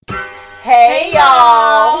Hey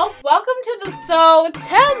y'all! Welcome to the So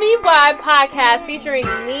Tell Me Why podcast featuring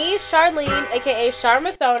me, Charlene, aka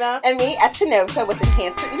Charmasona, And me, Echinosa, with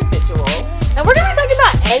Enhanced Individual. And we're gonna be talking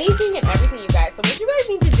about anything and everything, you guys. So what you guys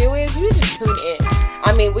need to do is you need to tune in.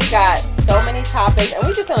 I mean, we got so many topics, and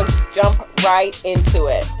we're just gonna jump right into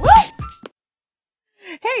it. Woo!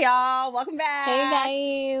 Hey y'all! Welcome back.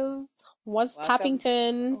 Hey guys! What's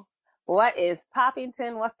Poppington? What is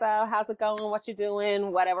Poppington? What's up? How's it going? What you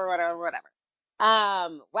doing? Whatever.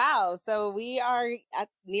 Wow. So we are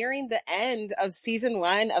nearing the end of season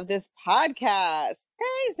 1 of this podcast.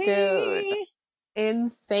 Crazy. Dude.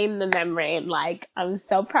 Insane in the membrane. Like, I'm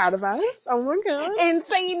so proud of us. Oh my god.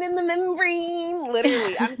 Insane in the membrane.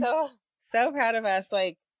 Literally. I'm so proud of us.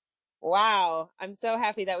 Like, wow. I'm so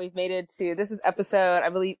happy that we've made it to, this is episode, I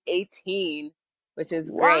believe, 18, which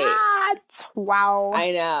is great. What? Wow.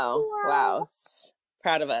 I know. Wow.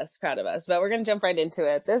 Proud of us. But we're going to jump right into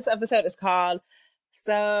it. This episode is called,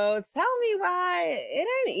 So Tell Me Why It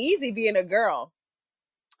Ain't Easy Being a Girl.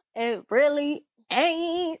 It really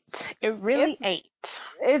ain't. It really ain't.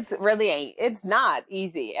 It really ain't. It's not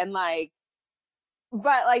easy. And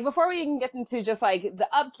but before we can get into just like the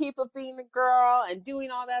upkeep of being a girl and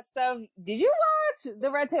doing all that stuff, did you watch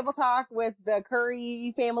the Red Table Talk with the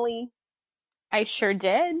Curry family? I sure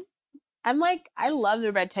did. I love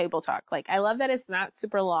the Red Table Talk. Like, I love that it's not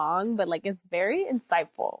super long, but like it's very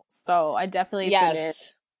insightful. So I definitely tuned in.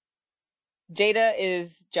 Jada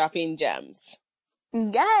is dropping gems.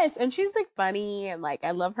 Yes, and she's like funny and like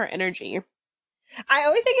I love her energy. I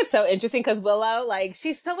always think it's so interesting because Willow, like,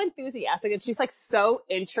 she's so enthusiastic and she's like so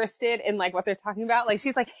interested in like what they're talking about. Like,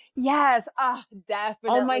 she's like, yes,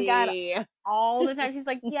 definitely. Oh my god, all the time she's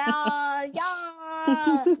like, yeah, yes.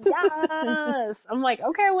 I'm like,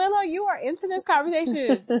 okay, Willow, you are into this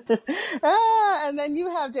conversation. And then you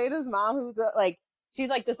have Jada's mom, who's like, she's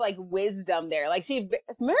like this like wisdom there. Like, she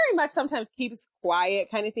very much sometimes keeps quiet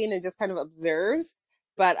kind of thing and just kind of observes.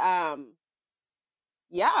 But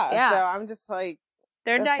yeah. So I'm just like,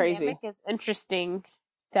 their dynamic crazy. Is interesting.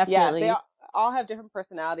 Definitely. Yes, they all have different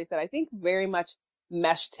personalities that I think very much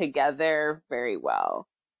mesh together very well.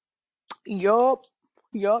 Yup.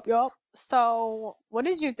 So, what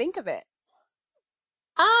did you think of it?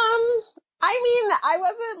 I mean,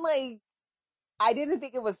 I didn't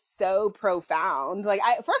think it was so profound. Like,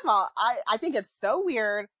 first of all, I think it's so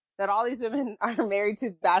weird that all these women are married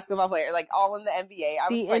to basketball players, like all in the NBA.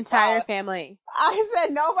 The entire family. I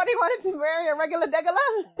said nobody wanted to marry a regular degular.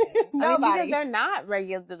 Nobody. I mean, because they're not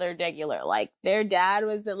regular. Like, their dad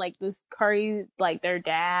was in, like, this Curry, like, their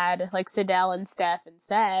dad, like, Sidel and Steph and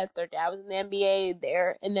Seth, their dad was in the NBA,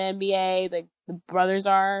 they're in the NBA, like, the brothers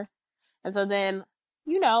are. And so then,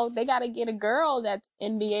 you know, they gotta get a girl that's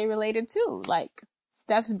NBA related too. Like,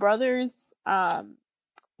 Steph's brother's,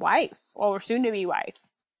 wife, or soon-to-be wife,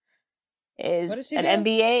 is an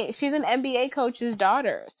NBA. She's an NBA coach's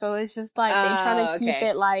daughter. So it's just like they try to keep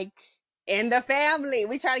it like in the family.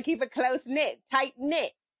 We try to keep it close knit, tight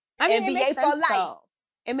knit. I mean, NBA for life. Though.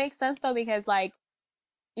 It makes sense though because like,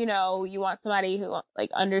 you know, you want somebody who like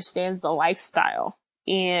understands the lifestyle.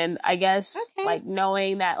 And I guess like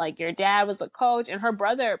knowing that like your dad was a coach and her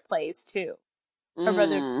brother plays too. Her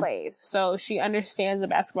brother plays. So she understands the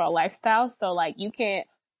basketball lifestyle. So like you can't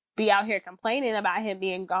be out here complaining about him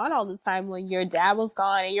being gone all the time when your dad was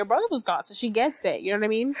gone and your brother was gone. So she gets it. You know what I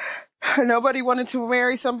mean? Nobody wanted to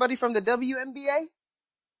marry somebody from the WNBA?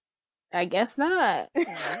 I guess not.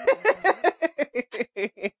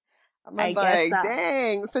 I'm like,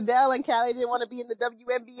 dang, Sidel and Callie didn't want to be in the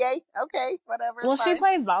WNBA? Okay, whatever. Well, she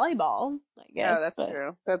played volleyball, I guess.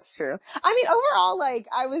 No, that's true. I mean, overall, like,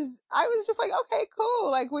 I was just like, okay,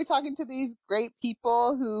 cool. Like, we're talking to these great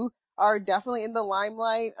people who are definitely in the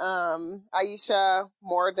limelight. Aisha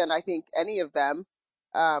more than I think any of them,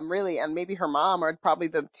 really, and maybe her mom are probably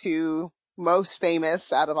the two most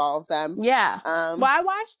famous out of all of them. Yeah. Well, I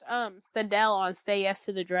watched Sidel on Say Yes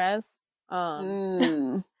to the Dress.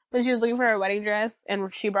 When she was looking for her wedding dress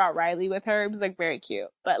and she brought Riley with her, it was like very cute.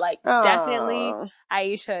 But like definitely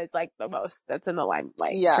Aisha is like the most that's in the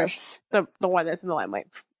limelight. Yes. The one that's in the limelight.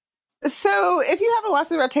 So if you haven't watched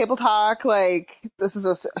the Red Table Talk, like, this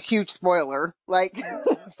is a huge spoiler. Like,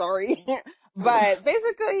 sorry. But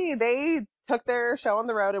basically they took their show on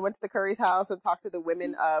the road and went to the Curry's house and talked to the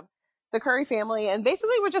women of the Curry family. And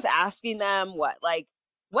basically we're just asking them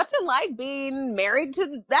what's it like being married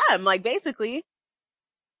to them? Like, basically.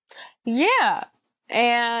 Yeah.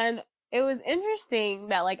 And it was interesting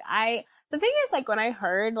that like the thing is like when I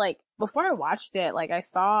heard like before I watched it, like I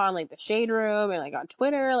saw on like the Shade Room and like on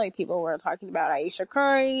Twitter, like people were talking about Aisha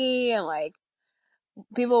Curry and like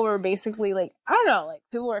people were basically like, I don't know, like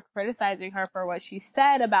people were criticizing her for what she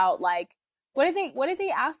said about like, what did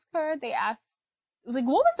they ask her? They asked, it was like,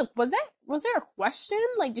 what was was there a question?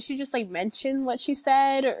 Like, did she just like mention what she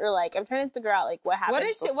said? Or like, I'm trying to figure out like what happened.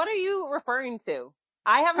 What are you referring to?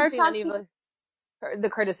 I haven't Her seen any of talking, the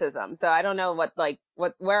criticism, so I don't know why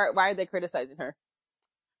are they criticizing her?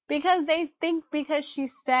 because they think because she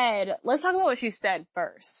said, let's talk about what she said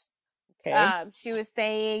first. Okay. She was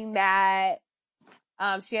saying that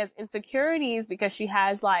she has insecurities because she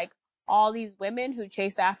has like all these women who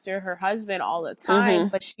chase after her husband all the time,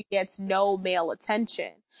 but she gets no male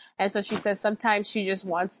attention. And so she says sometimes she just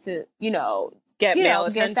wants to, Get male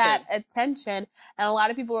get that attention. attention. And a lot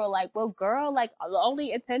of people were like, well, girl, like the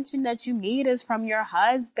only attention that you need is from your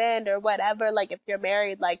husband or whatever. Like if you're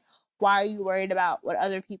married, like why are you worried about what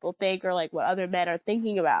other people think or like what other men are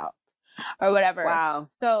thinking about? Or whatever. Wow.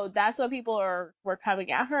 So that's what people were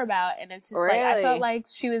coming at her about. And it's just Really? like, I felt like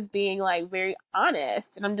she was being like very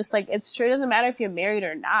honest. And I'm just like, it's true. It doesn't matter if you're married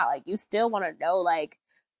or not. Like you still want to know like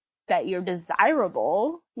that you're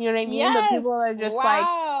desirable. You know what I mean? Yes. But people are just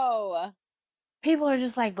wow. people are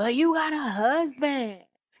just like, well, you got a husband.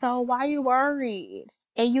 So why you worried?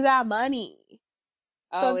 And you got money.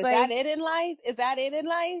 Oh, So it's is like, that it in life? Is that it in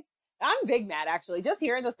life? I'm big mad actually. Just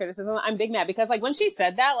hearing this criticism, I'm big mad because like when she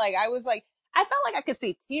said that, like I was like, I felt like I could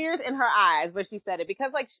see tears in her eyes when she said it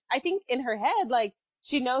because like I think in her head, like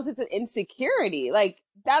she knows it's an insecurity. Like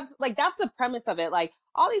that's the premise of it. Like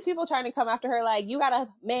all these people trying to come after her, like you got a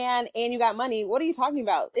man and you got money. What are you talking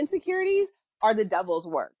about? Insecurities are the devil's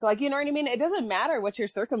work. Like, you know what I mean? It doesn't matter what your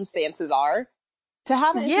circumstances are. To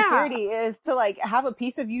have an insecurity is to like have a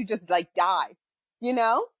piece of you just like die, you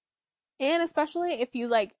know? And especially if you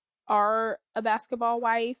like are a basketball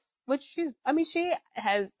wife, which she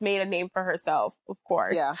has made a name for herself, of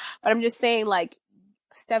course. Yeah. But I'm just saying like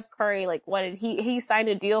Steph Curry, like what did he signed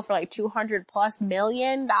a deal for like $200+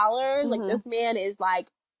 million. Like this man is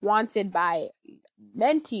like wanted by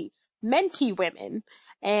menti women.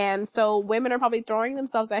 And so women are probably throwing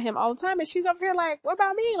themselves at him all the time. And she's over here like, what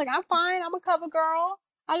about me? Like, I'm fine. I'm a cover girl.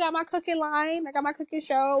 I got my cooking line. I got my cooking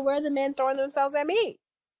show. Where are the men throwing themselves at me?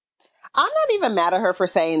 I'm not even mad at her for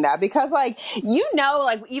saying that because like,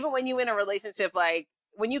 like even when you in a relationship, like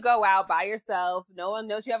when you go out by yourself, no one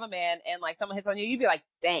knows you have a man and like someone hits on you, you'd be like,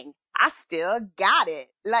 dang, I still got it.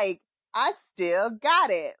 Like, I still got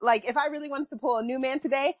it. Like if I really wanted to pull a new man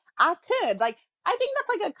today, I could. Like, I think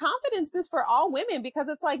that's like a confidence boost for all women because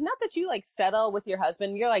it's like, not that you like settle with your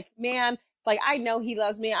husband. You're like, man, like I know he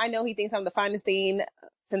loves me. I know he thinks I'm the finest thing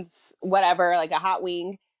since whatever, like a hot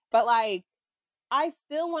wing. But like, I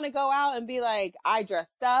still want to go out and be like, I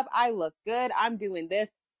dressed up, I look good, I'm doing this.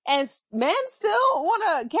 And men still want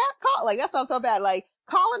to cat call. Like, that sounds so bad. Like,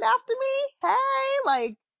 calling after me. Hey,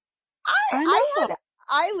 like,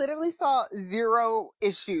 I literally saw zero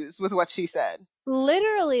issues with what she said.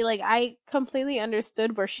 Literally, like, I completely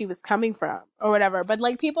understood where she was coming from or whatever. But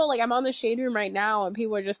like people, like I'm on the shade room right now and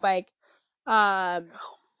people are just like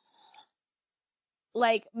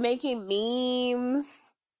making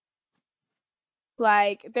memes.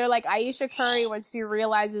 Like, they're like Ayesha Curry when she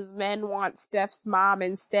realizes men want Steph's mom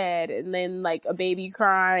instead, and then, like, a baby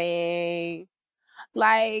crying.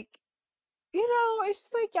 Like, it's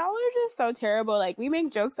just like, y'all are just so terrible. Like, we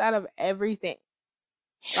make jokes out of everything.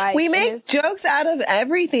 Like, we make jokes out of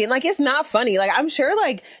everything. Like, it's not funny. Like, I'm sure,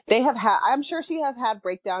 like, I'm sure she has had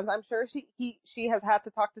breakdowns. I'm sure she has had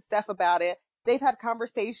to talk to Steph about it. They've had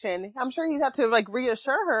conversation. I'm sure he's had to, like,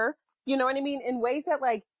 reassure her, you know what I mean? In ways that,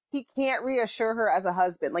 like, he can't reassure her as a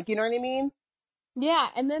husband. Like, you know what I mean? Yeah,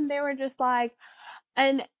 and then they were just like,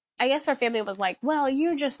 and I guess her family was like, well,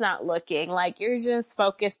 you're just not looking. Like, you're just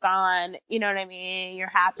focused on, you know what I mean? You're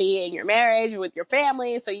happy in your marriage with your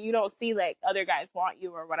family, so you don't see, like, other guys want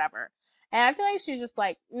you or whatever. And I feel like she's just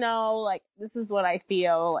like, no, like, this is what I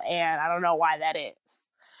feel, and I don't know why that is.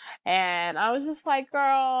 And I was just like,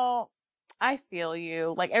 girl, I feel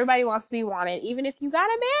you. Like, everybody wants to be wanted, even if you got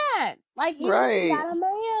a man. Like, even if you got a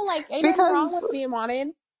man, like, ain't nothing wrong with being wanted.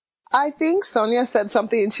 I think Sonia said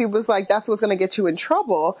something and she was like, that's what's going to get you in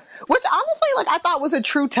trouble, which honestly, like, I thought was a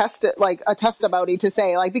true like a testimony to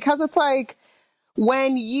say, like, because it's like,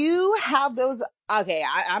 when you have those, okay,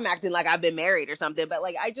 I'm acting like I've been married or something, but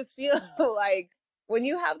like, I just feel like when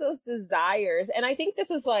you have those desires, and I think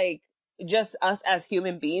this is like just us as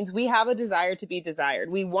human beings, we have a desire to be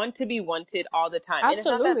desired. We want to be wanted all the time.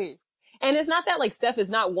 Absolutely. And it's not that like Steph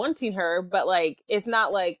is not wanting her, but like, it's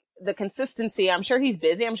not like the consistency. I'm sure he's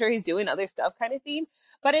busy. I'm sure he's doing other stuff kind of thing.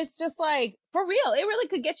 But it's just like, for real, it really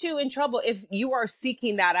could get you in trouble if you are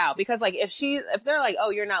seeking that out. Because like, if they're like,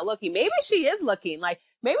 oh, you're not looking, maybe she is looking. Like,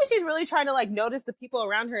 maybe she's really trying to like notice the people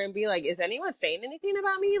around her and be like, is anyone saying anything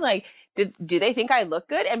about me? Like, do they think I look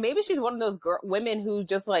good? And maybe she's one of those women who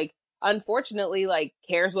just like, unfortunately, like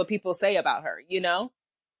cares what people say about her, you know?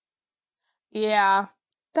 Yeah,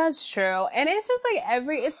 that's true. And it's just like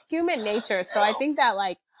it's human nature. So I think that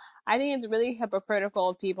like, I think it's really hypocritical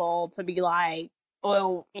of people to be like,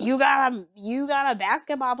 well, you got a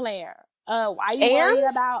basketball player. Why you worried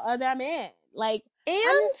about other men? Like,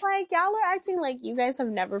 I'm just like, y'all are acting like you guys have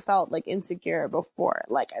never felt like insecure before.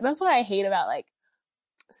 Like, that's what I hate about like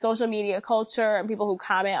social media culture and people who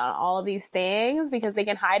comment on all of these things, because they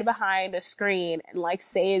can hide behind a screen and like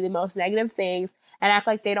say the most negative things and act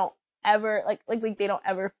like they don't ever like they don't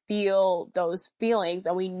ever feel those feelings,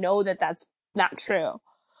 and we know that that's not true.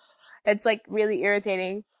 It's like really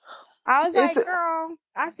irritating. I was like, girl,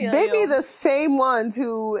 I feel they you. be the same ones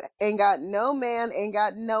who ain't got no man, ain't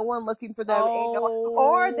got no one looking for them,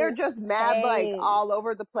 or they're just mad like all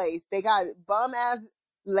over the place. They got bum ass,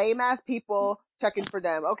 lame ass people checking for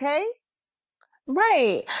them, okay?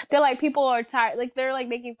 Right. They're like, people are tired, like they're like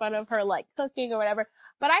making fun of her like cooking or whatever.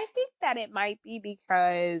 But I think that it might be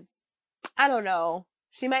because, I don't know,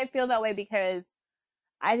 she might feel that way because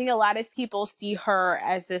I think a lot of people see her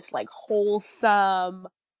as this like wholesome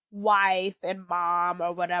wife and mom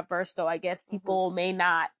or whatever. So I guess people may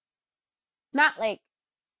not like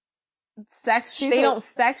they don't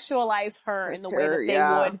sexualize her in the way that they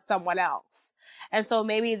would someone else. And so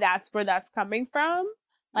maybe that's where that's coming from.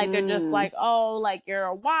 Like, they're just like, oh, like, you're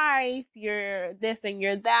a wife, you're this and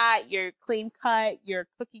you're that, you're clean cut, you're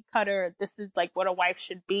cookie cutter, this is like what a wife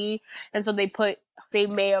should be. And so they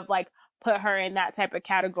may have like put her in that type of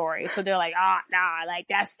category. So they're like, oh, nah, like,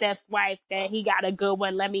 that's Steph's wife, that he got a good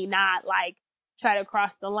one, let me not like try to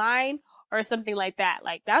cross the line or something like that.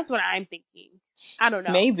 Like, that's what I'm thinking. I don't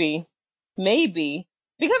know. Maybe.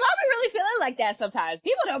 Because I'll be really feeling like that sometimes.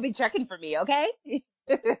 People don't be checking for me, okay?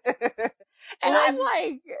 And I'm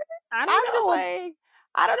like, I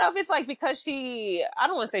don't know if it's like because I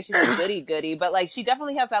don't want to say she's a goody, but like she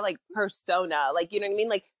definitely has that like persona. Like, you know what I mean?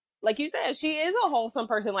 Like you said, she is a wholesome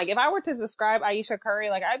person. Like if I were to describe Ayesha Curry,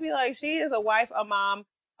 like I'd be like, she is a wife, a mom,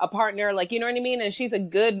 a partner, like, you know what I mean? And she's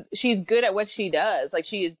good at what she does. Like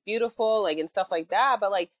she is beautiful, like, and stuff like that.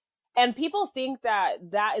 But like, and people think that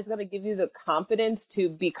is going to give you the confidence to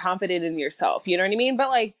be confident in yourself. You know what I mean? But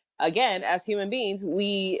like, again, as human beings,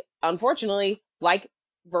 we unfortunately like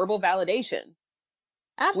verbal validation.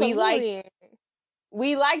 Absolutely.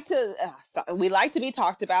 We like to be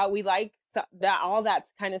talked about. We like that, all that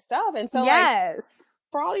kind of stuff. And so yes. Like,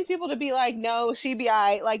 for all these people to be like, no, she be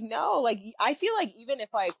like, no, like, I feel like even if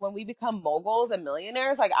like, when we become moguls and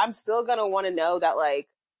millionaires, like, I'm still going to want to know that like,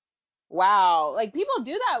 wow, like people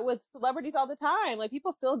do that with celebrities all the time. Like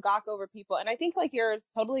people still gawk over people. And I think like you're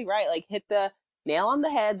totally right. Like hit the nail on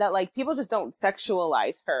the head that like people just don't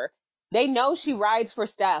sexualize her. They know she rides for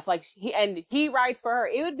Steph. Like he rides for her.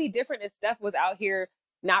 It would be different if Steph was out here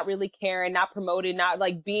not really caring, not promoting, not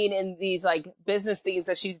like being in these like business things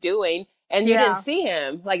that she's doing. And you didn't see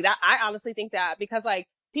him like that. I honestly think that because like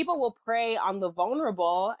people will prey on the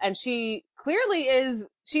vulnerable, and she clearly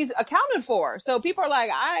she's accounted for. So people are like,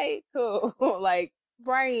 cool. Like,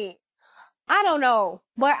 right. I don't know,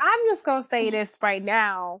 but I'm just going to say this right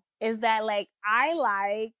now is that like, I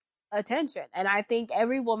like attention, and I think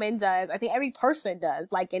every woman does. I think every person does,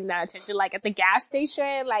 like, in that attention, like at the gas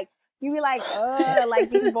station, like, you be like, like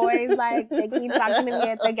these boys, like they keep talking to me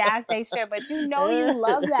at the gas station, but you know you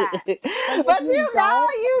love that. Like, but you know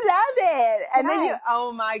you love it. And then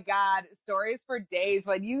oh my God, stories for days.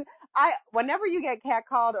 Whenever you get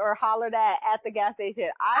catcalled or hollered at the gas station,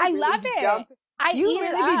 I really love it. You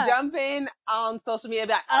really be jumping on social media,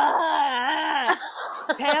 be like,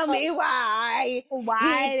 tell me why.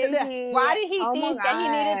 Why did he think that he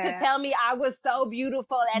needed to tell me I was so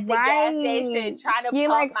beautiful at the gas station trying to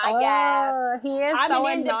pump my gas? He is so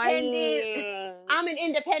annoying. I'm an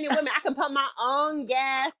independent woman. I can pump my own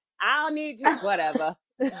gas. I don't need you. Whatever.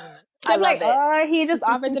 I'm like, he just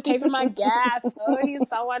offered to pay for my gas. He's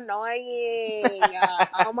so annoying.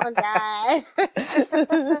 Oh my God.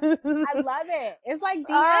 I love it. It's like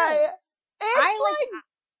DMs.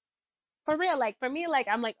 For real, like, for me, like,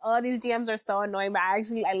 I'm like, these DMs are so annoying, but I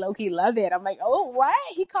low-key love it. I'm like, what?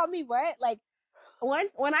 He called me what? Like,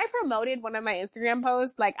 when I promoted one of my Instagram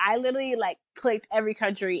posts, like, I literally, like, clicked every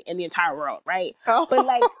country in the entire world, right? But,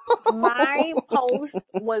 like, my post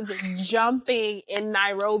was jumping in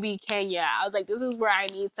Nairobi, Kenya. I was like, this is where I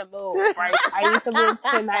need to move, right? I need to move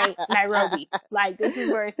to Nairobi. Like, this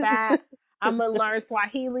is where it's at. I'm gonna learn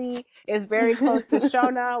Swahili. It's very close to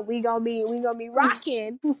Shona. We gonna be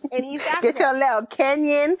rocking in East Africa. Get your little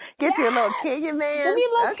Kenyan. Get your little Yes! Kenyan man. Give me a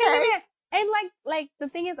little Okay. Kenyan man. And like the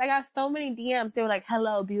thing is, I got so many DMs. They were like,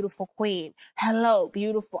 "Hello, beautiful queen. Hello,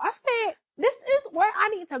 beautiful." I said, "This is where I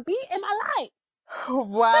need to be in my life."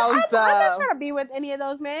 Wow. I'm not trying to be with any of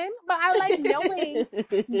those men, but I like knowing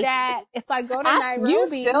that if I go to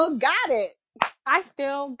Nairobi, you still got it. I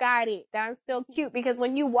still got it. That I'm still cute, because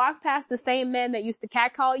when you walk past the same men that used to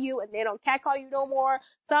catcall you and they don't catcall you no more,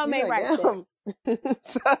 something ain't right,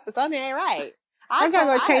 sis. Something ain't right. I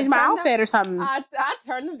gotta go change my outfit or something. I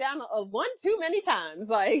turned them down one too many times.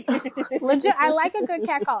 Like legit, I like a good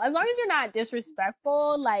catcall. As long as you're not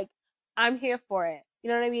disrespectful, like I'm here for it. You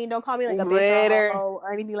know what I mean? Don't call me like a bitch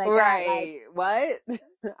or anything like that. Like, what?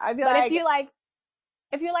 I'd be but like, if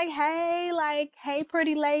you're like, hey,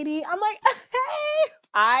 pretty lady, I'm like,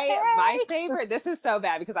 hey. My favorite. This is so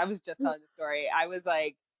bad because I was just telling the story. I was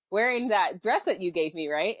like wearing that dress that you gave me,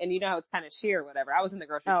 right? And you know how it's kind of sheer or whatever. I was in the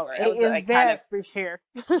grocery store. It is like very sheer.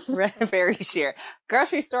 Very sheer.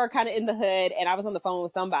 Grocery store kind of in the hood, and I was on the phone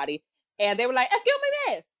with somebody, and they were like, "Excuse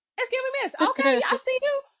me, miss. Excuse me, miss. Okay, I see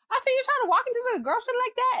you. I see you trying to walk into the grocery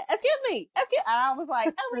like that. Excuse me. And I was like,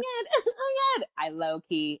 oh my God. I low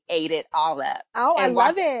key ate it all up. Oh, I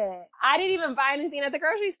love it. I didn't even buy anything at the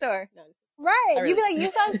grocery store. No. Right. Really... You'd be like, you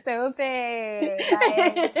so stupid.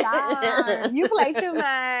 Like, stop. You play too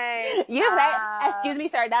much. Excuse me,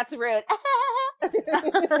 sir. That's rude.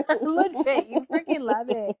 Legit. You freaking love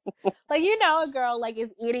it. Like, you know, a girl like is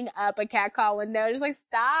eating up a catcall window. Just like,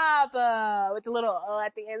 stop. With the little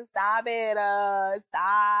at the end. Stop it.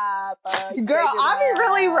 Stop. Girl, I'll be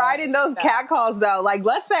really riding those catcalls though. Like,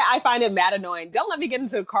 let's say I find it mad annoying. Don't let me get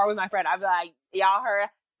into a car with my friend. I'll be like, y'all heard?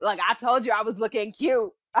 Like, I told you I was looking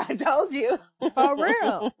cute. I told you. For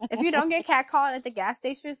real. If you don't get catcalled at the gas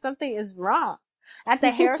station, something is wrong. At the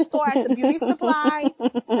hair store, at the beauty supply.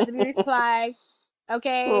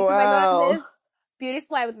 Okay? Because I go to this beauty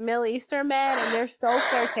supply with Middle Eastern men, and they're so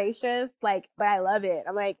flirtatious. Like, but I love it.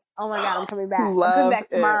 I'm like, oh my God, I'm coming back. I'm coming back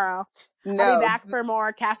tomorrow. No. I'll be back for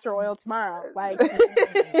more castor oil tomorrow. Like,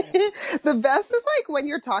 the best is like when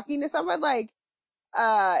you're talking to someone like,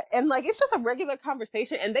 and like it's just a regular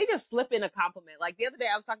conversation and they just slip in a compliment. Like the other day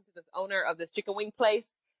I was talking to this owner of this chicken wing place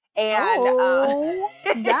and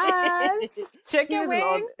yes, chicken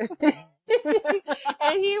wings.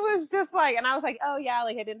 And he was just like, and I was like, oh yeah,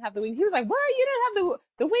 like I didn't have the wings. He was like, what? You didn't have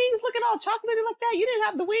the wings looking all chocolatey like that? You didn't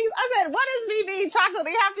have the wings? I said, what does me being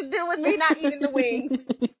chocolatey have to do with me not eating the wings?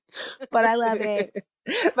 But I love it.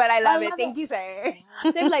 But I love it. Thank you, sir.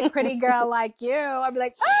 They're like, pretty girl like you. I'd be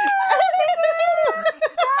like,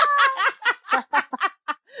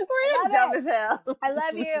 we're dumb as hell. I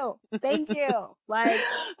love you. Thank you. Like,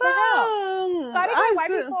 the hell. So I think like white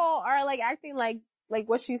people are like acting like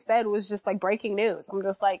what she said was just like breaking news. I'm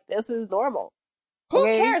just like, this is normal. Who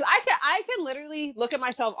cares? I can literally look at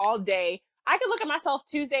myself all day. I can look at myself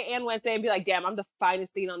Tuesday and Wednesday and be like, damn, I'm the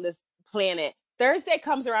finest thing on this planet. Thursday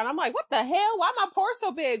comes around, I'm like, what the hell? Why my pores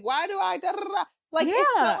so big? Why do I da da da? Like,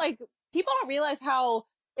 it's so, like, people don't realize how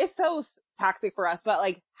it's so toxic for us, but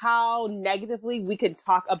like how negatively we can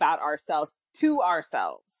talk about ourselves to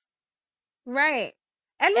ourselves. Right.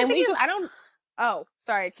 And the thing is, oh,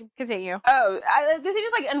 sorry, continue. The thing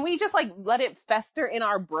is like, and we just like let it fester in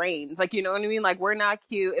our brains. Like, you know what I mean? Like, we're not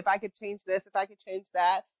cute. If I could change this, if I could change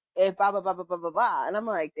that, if blah, blah, blah, blah, blah, blah, blah. And I'm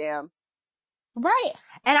like, damn. Right.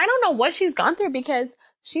 And I don't know what she's gone through because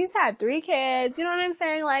she's had 3 kids. You know what I'm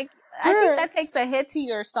saying? Like, I think that takes a hit to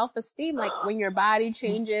your self-esteem. Like, when your body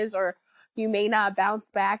changes or you may not bounce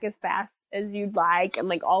back as fast as you'd like and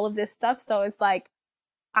like all of this stuff. So it's like,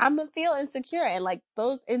 I'm gonna feel insecure. And like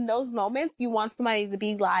in those moments, you want somebody to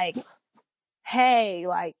be like, hey,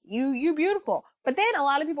 like, you beautiful. But then a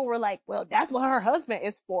lot of people were like, well, that's what her husband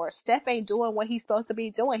is for. Steph ain't doing what he's supposed to be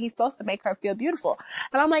doing. He's supposed to make her feel beautiful.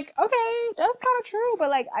 And I'm like, okay, that's kind of true. But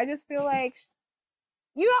like, I just feel like,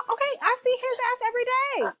 you know, okay, I see his ass every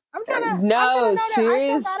day. I'm trying to know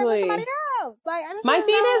seriously. That I else. Like, I just my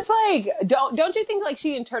thing is like, don't you think like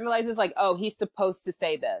she internalizes like, oh, he's supposed to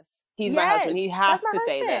say this. He's my husband. He has to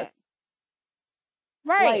say this.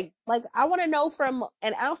 Right. Like I want to know from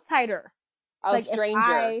an outsider. A stranger. If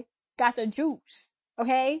I got the juice.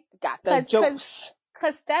 Okay? Got the juice.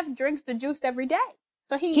 Because Steph drinks the juice every day.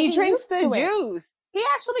 So he drinks the juice. He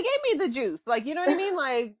actually gave me the juice. Like, you know what I mean?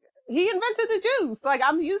 Like, he invented the juice. Like,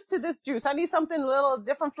 I'm used to this juice. I need something a little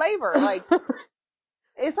different flavor. Like,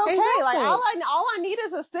 it's okay. Exactly. Like, all I need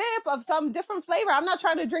is a sip of some different flavor. I'm not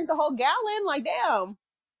trying to drink the whole gallon. Like, damn.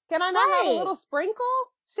 Can I not have a little sprinkle?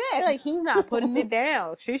 Shit. Like, he's not putting it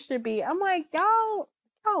down. She should be. I'm like, y'all,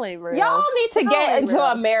 Y'all ain't real. Y'all need to Y'all get ain't into real.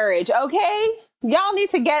 a marriage, okay? Y'all need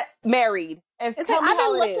to get married. And It's tell like me I've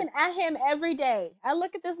how been it is. looking at him every day. I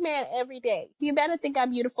look at this man every day. He better think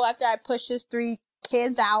I'm beautiful after I push his 3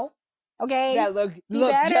 kids out. Okay? That look He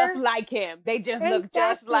just better. like him. They just look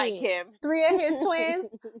just like Exactly. him. 3 of his twins.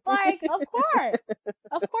 Like, of course.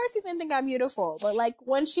 Of course he didn't think I'm beautiful. But like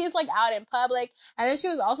when she's like out in public, and then she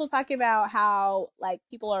was also talking about how like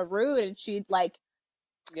people are rude, and she like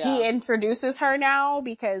he introduces her now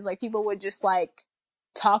because like people would just like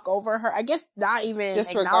talk over her. I guess not even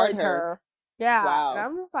Disregard acknowledge her. her. Yeah. Wow. And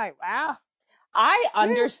I'm just like, wow. I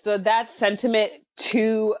understood that sentiment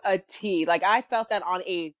to a T. Like I felt that on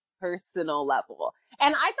a personal level.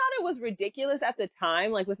 And I thought it was ridiculous at the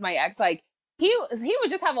time, like with my ex, like he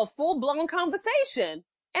would just have a full blown conversation.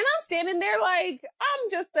 And I'm standing there like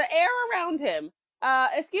I'm just the air around him.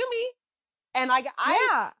 Excuse me. And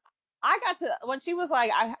Yeah. I got to, when she was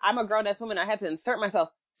like, I'm a grown ass woman, I had to insert myself.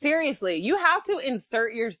 Seriously, you have to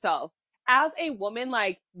insert yourself. As a woman,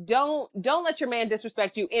 like, don't let your man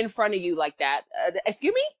disrespect you in front of you like that.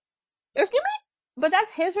 Excuse me? Excuse me? But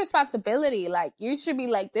that's his responsibility. Like, you should be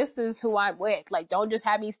like, this is who I'm with. Like, don't just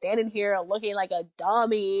have me standing here looking like a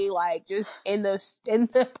dummy, like, just in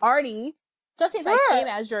the party. Especially if I came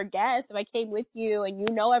as your guest, if I came with you and you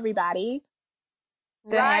know everybody.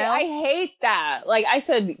 Right. I hate that. Like I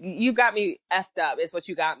said, you got me effed up is what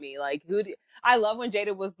you got me. Like I love when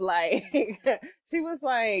Jada was like, she was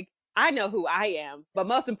like, I know who I am, but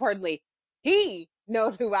most importantly, he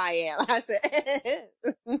knows who I am. I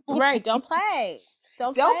said, right. Don't play.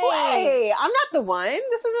 Don't play. I'm not the one.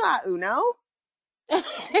 This is not Uno.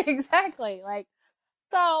 Exactly. Like,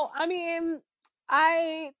 so, I mean,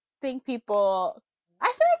 I think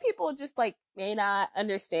I feel like people just like may not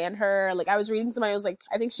understand her. Like, I was reading somebody who was like,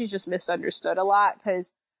 I think she's just misunderstood a lot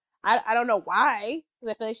because I don't know why.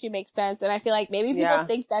 Because I feel like she makes sense. And I feel like maybe people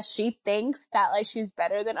think that she thinks that like she's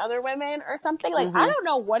better than other women or something. Like, I don't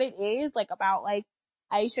know what it is like about like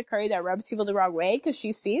Ayesha Curry that rubs people the wrong way because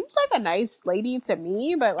she seems like a nice lady to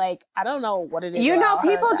me, but like, I don't know what it is. You know,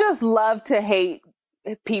 people just love to hate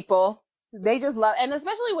people. They just love, and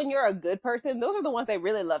especially when you're a good person, those are the ones they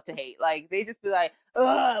really love to hate. Like, they just be like,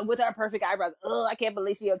 ugh, with her perfect eyebrows. Ugh, I can't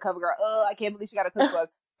believe she a cover girl. Ugh, I can't believe she got a cookbook.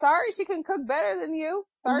 Sorry, she can cook better than you.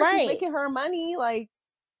 Sorry, she's making her money. Like,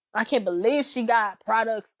 I can't believe she got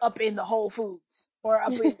products up in the Whole Foods or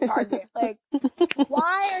up in Target. Like,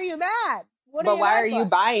 why are you mad? But why are you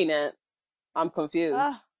buying it? I'm confused.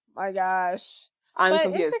 Oh my gosh. I'm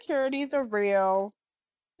confused. Insecurities are real.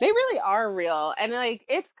 They really are real. And like,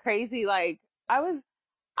 it's crazy. Like, I've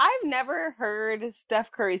never heard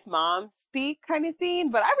Steph Curry's mom speak kind of thing,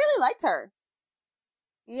 but I really liked her.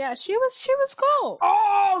 Yeah, she was cool.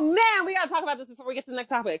 Oh man, we gotta talk about this before we get to the next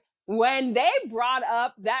topic. When they brought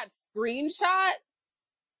up that screenshot.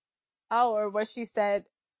 Oh, or what she said.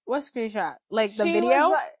 What screenshot? Like the video?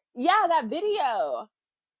 Like, yeah, that video.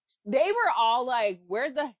 They were all like,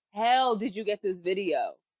 where the hell did you get this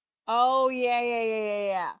video? Oh,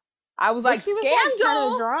 yeah. I was like, she was scandal, like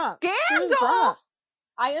kind of drunk. Scandal.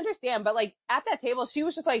 I understand, but like at that table, she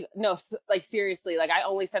was just like, no, like seriously, like I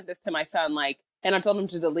only sent this to my son, like, and I told him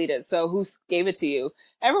to delete it. So who gave it to you?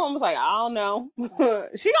 Everyone was like, I don't know.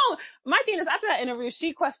 My thing is, after that interview,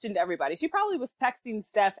 she questioned everybody. She probably was texting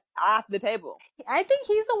Steph at the table. I think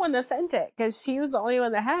he's the one that sent it because she was the only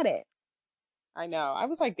one that had it. I know. I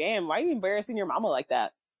was like, damn, why are you embarrassing your mama like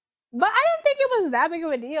that? But I didn't think it was that big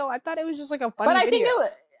of a deal. I thought it was just like a funny video.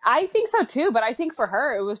 I think so too, but I think for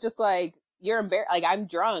her, it was just like, you're embarrassed. Like, I'm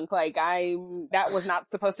drunk. Like, that was not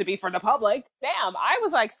supposed to be for the public. Damn. I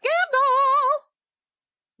was like, scandal.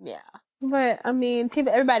 Yeah. But, I mean,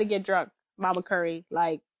 everybody get drunk. Mama Curry.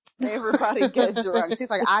 Like, everybody get drunk. She's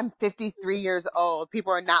like, I'm 53 years old.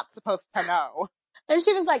 People are not supposed to know. And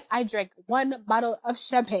she was like, I drank 1 bottle of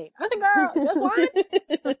champagne. I was like, girl, just 1?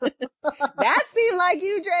 That seemed like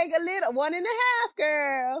you drank a little, 1.5,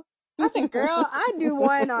 girl. I said, girl, I do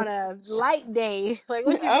 1 on a light day. Like,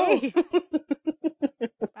 what you mean?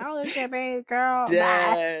 Bottle of champagne, girl.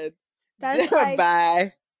 Dead. Bye. That's like,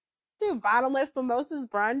 bye. Dude, bottomless mimosas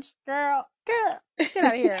brunch, girl. Get out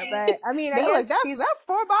of here. But I mean, I guess like, that's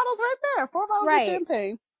 4 bottles right there. 4 bottles of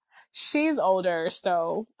champagne. She's older,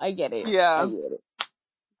 so I get it. Yeah. I get it.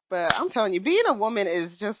 But I'm telling you, being a woman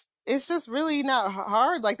is just, it's just really not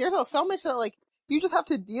hard. Like, there's so much that, like, you just have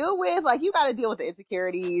to deal with. Like, you got to deal with the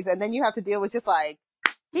insecurities, and then you have to deal with just, like,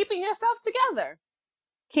 keeping yourself together.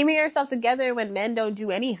 Keeping yourself together when men don't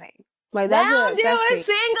do anything. Like, they don't do a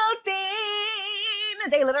single thing.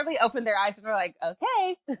 They literally open their eyes and are like,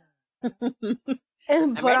 okay.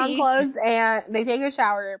 And put on clothes, and they take a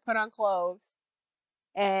shower, put on clothes,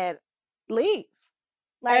 and leave.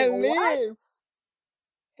 Like, At what? least.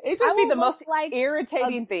 It I just be will the look most like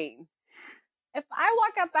irritating thing. if I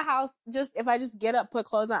walk out the house, if I just get up, put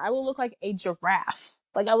clothes on, I will look like a giraffe.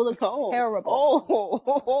 Like, I will look terrible.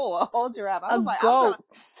 A whole giraffe. A goat.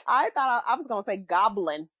 I thought I was gonna say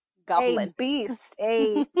goblin. A Goblin. beast.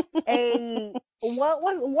 What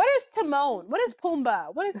is Timon? What is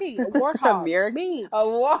Pumbaa? What is he? A warthog. Mirror. Me. A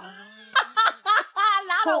war.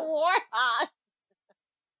 Not a warthog.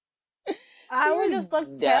 I would just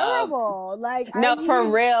look terrible. Like, no,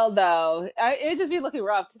 for real though, it would just be looking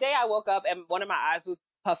rough. Today I woke up and one of my eyes was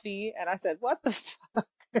puffy, and I said, "What the fuck?"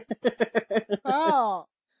 Oh,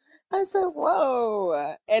 I said,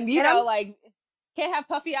 "Whoa!" And like, can't have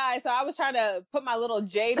puffy eyes, so I was trying to put my little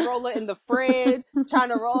jade roller in the fridge, trying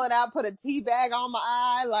to roll it out, put a tea bag on my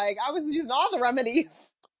eye. Like, I was using all the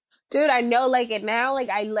remedies. dude, I know. Like it now. Like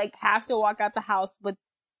I have to walk out the house with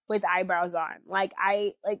eyebrows on. Like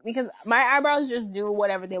because my eyebrows just do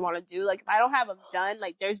whatever they want to do. Like if I don't have them done,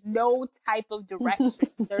 like there's no type of direction.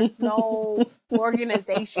 There's no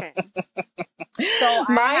organization. So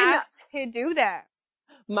I have to do that.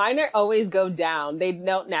 Mine always go down. They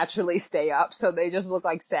don't naturally stay up, so they just look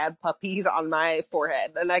like sad puppies on my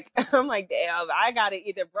forehead. And like I'm like, damn, I gotta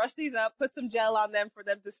either brush these up, put some gel on them for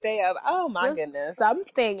them to stay up. Oh my goodness.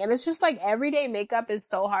 Something. And it's just like everyday makeup is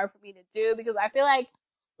so hard for me to do because I feel like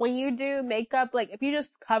when you do makeup, like if you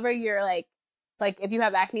just cover your like if you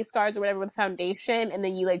have acne scars or whatever with foundation and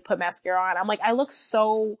then you like put mascara on, I'm like, I look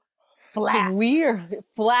so flat. Weird.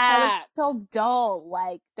 Flat. I look so dull.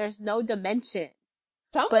 Like there's no dimension.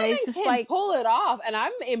 But it's just like pull it off and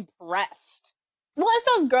I'm impressed. Well, it's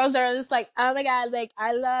those girls that are just like, oh my god, like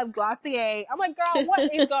I love Glossier. I'm like, girl,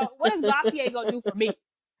 what is Glossier gonna do for me?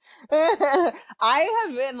 I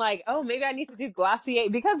have been like, oh, maybe I need to do Glossier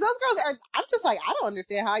because those girls are. I'm just like, I don't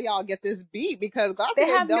understand how y'all get this beat because Glossier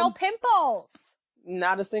they have no pimples.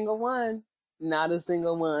 Not a single one. Not a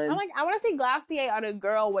single one. I'm like, I want to see Glossier on a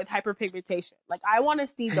girl with hyperpigmentation. Like, I want to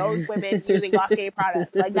see those women using Glossier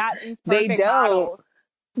products. Like, not these perfect models.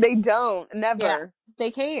 They don't. Never. Yeah, they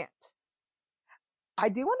can't. I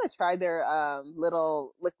do want to try their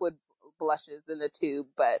little liquid blushes in the tube,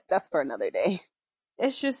 but that's for another day.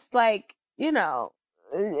 It's just like, it's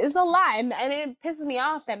a lot. And it pisses me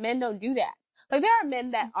off that men don't do that. Like, there are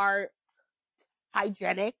men that are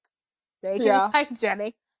hygienic. They can be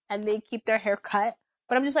hygienic and they keep their hair cut.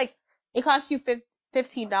 But I'm just like, it costs you $15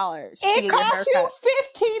 It costs you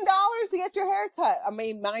 $15 to get your hair cut. I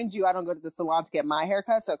mean, mind you, I don't go to the salon to get my hair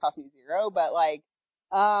cut, so it costs me $0. But like,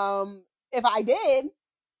 if I did,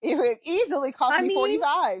 it would easily cost me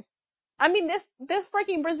 $45. I mean, this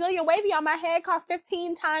freaking Brazilian wavy on my head cost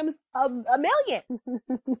 15 times a million.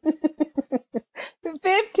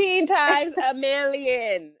 15 times a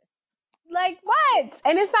million. Like what?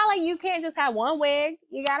 And it's not like you can't just have one wig.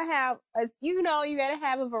 You gotta have you gotta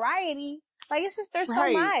have a variety. Like it's just there's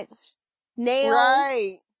so much. Nails.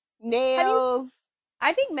 Right. Nails.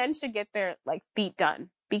 I think men should get their like feet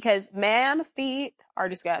done because man feet are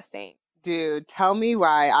disgusting. Dude, tell me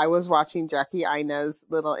why. I was watching Jackie Ina's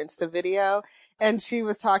little Insta video and she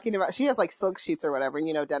was talking about, she has like silk sheets or whatever,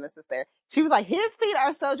 and Dennis is there. She was like, his feet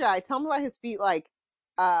are so dry. Tell me why his feet like,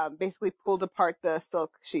 basically pulled apart the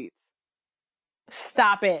silk sheets.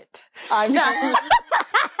 Stop it. I wish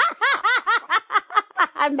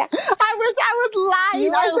I was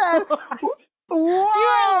lying. I said,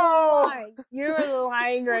 whoa. You're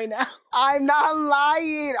lying right now. I'm not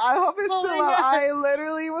lying. I hope it's still up. I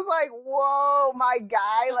literally was like, whoa, my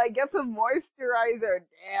guy, like get some moisturizer.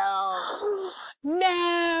 Damn.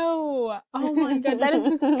 No. Oh my god, that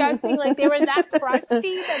is disgusting. Like they were that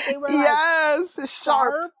crusty that they were like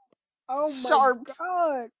sharp. Oh my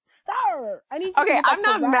god, sir! I need to. Okay, I'm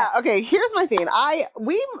not mad. Okay, here's my thing.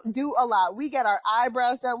 We do a lot. We get our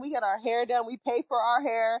eyebrows done. We get our hair done. We pay for our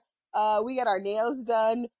hair. We get our nails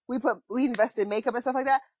done. We invest in makeup and stuff like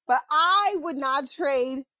that. But I would not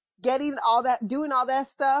trade doing all that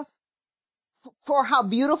stuff for how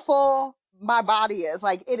beautiful my body is.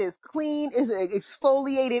 Like it is clean. It is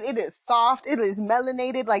exfoliated. It is soft. It is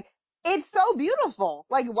melanated. Like it's so beautiful.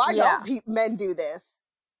 Like why don't men do this?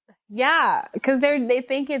 Yeah, because they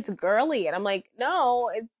think it's girly, and I'm like, no,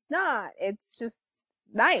 it's not. It's just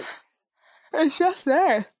nice. It's just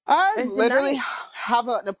there. I literally have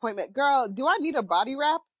an appointment. Girl, do I need a body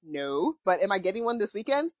wrap? No. But am I getting one this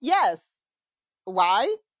weekend? Yes.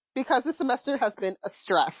 Why? Because this semester has been a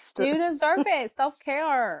stress. You deserve it.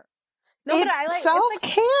 Self-care. No, but I like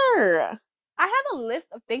self-care. I have a list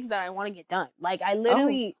of things that I want to get done. Like I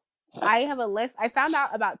literally, I have a list. I found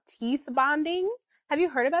out about teeth bonding. Have you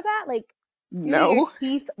heard about that? Like, no. Your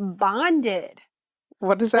teeth bonded.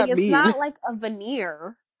 What does Like, that it's mean? not like a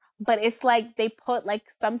veneer, but it's like they put like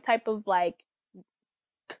some type of like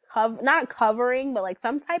not covering, but like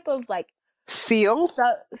some type of like Seal?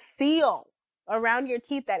 seal around your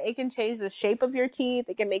teeth that it can change the shape of your teeth.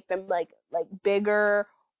 It can make them like bigger,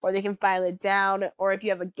 or they can file it down, or if you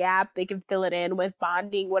have a gap, they can fill it in with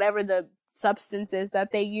bonding, whatever the substance is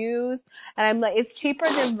that they use. And I'm like, it's cheaper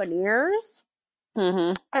than veneers.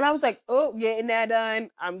 Mm-hmm. And I was like, oh, getting that done.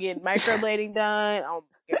 I'm getting microblading done. I'm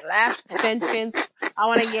getting lash extensions. I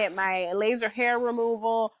want to get my laser hair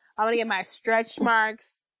removal. I want to get my stretch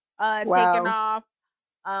marks taken off.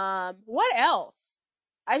 What else?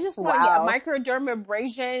 I just want to get a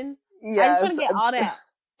microdermabrasion. Yes. I just want to get all that.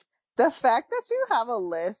 The fact that you have a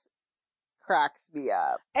list cracks me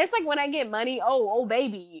up. It's like when I get money, oh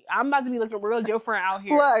baby, I'm about to be looking real different out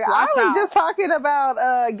here. Look, I was just talking about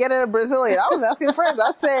getting a Brazilian. I was asking friends.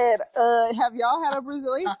 I said, have y'all had a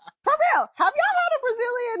Brazilian? For real, have y'all had a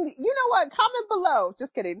Brazilian? You know what? Comment below.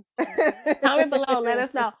 Just kidding. Comment below. Let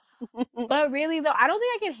us know. But really though, I don't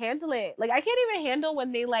think I can handle it. Like, I can't even handle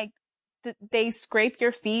when they like they scrape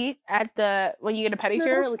your feet when you get a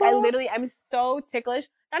pedicure. Like, I'm so ticklish.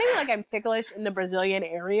 Not even like I'm ticklish in the Brazilian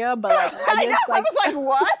area, but like I was like,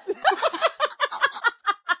 what?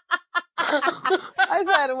 I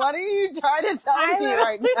said, what are you trying to tell me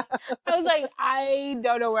right now? I was like, I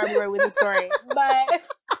don't know where I'm going with this story, but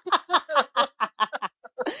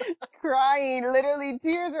crying, literally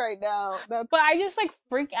tears right now. But I just like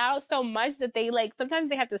freak out so much that they like sometimes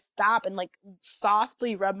they have to stop and like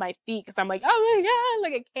softly rub my feet because I'm like, oh my god,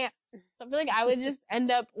 like I can't. So I feel like I would just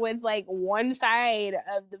end up with like one side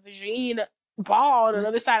of the vagina bald, and the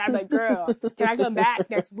other side I'm like, girl, can I come back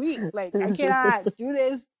next week? Like, I cannot do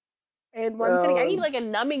this in one sitting. I need like a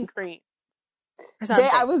numbing cream.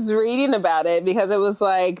 I was reading about it because it was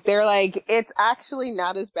like, they're like, it's actually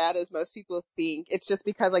not as bad as most people think. It's just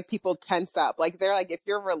because like people tense up. Like, they're like, if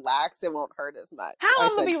you're relaxed, it won't hurt as much. How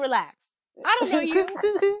am I gonna be relaxed? I don't know you.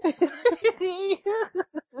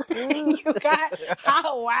 You got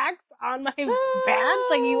hot wax on my pants?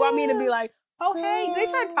 Like, you want me to be like, oh hey, they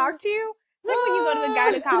try to talk to you? It's like when you go to the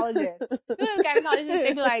gynecologist. You go to the gynecologist,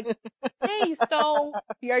 they be like, hey, so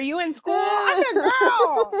are you in school? I said,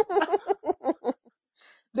 girl.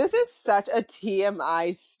 This is such a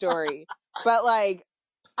TMI story. But like,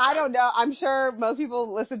 I don't know. I'm sure most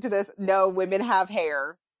people listen to this know women have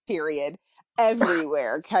hair, period,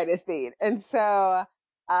 everywhere kind of thing. And so,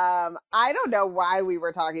 I don't know why we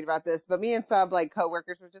were talking about this, but me and some like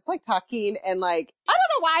coworkers were just like talking, and like, I don't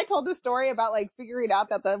know why I told this story about like figuring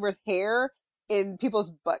out that there was hair in people's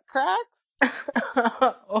butt cracks.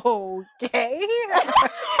 Okay.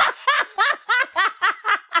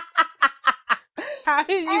 How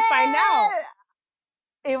did you find out?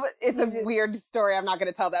 It's a weird story. I'm not going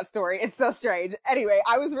to tell that story. It's so strange. Anyway,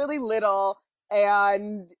 I was really little,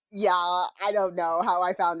 and yeah, I don't know how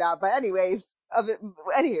I found out. But anyways, basically,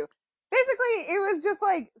 it was just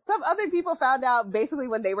like some other people found out basically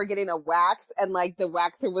when they were getting a wax, and like the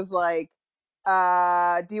waxer was like,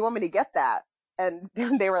 do you want me to get that? And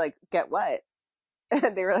they were like, get what?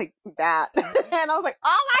 And they were like, that. And I was like,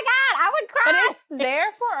 oh my God, I would cry. But it's there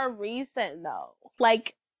for a reason though.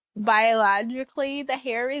 Like, biologically, the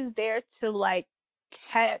hair is there to like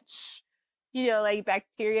catch, like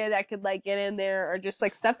bacteria that could like get in there, or just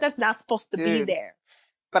like stuff that's not supposed to be there.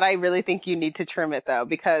 But I really think you need to trim it though,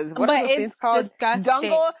 because what are those things called?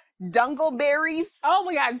 Disgusting. Dungleberries? Oh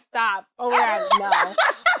my God, stop. Oh my God, no.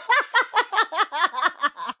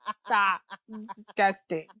 Stop.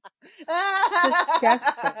 Disgusting.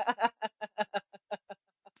 Disgusting.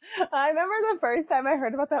 I remember the first time I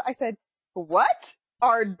heard about that, I said, what?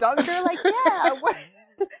 Our dung? They're like, yeah,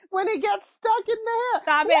 when it gets stuck in the hair.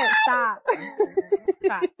 Stop it. Stop.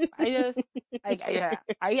 Stop.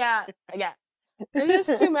 I got. It's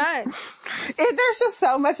just too much. There's just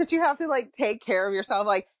so much that you have to like take care of yourself.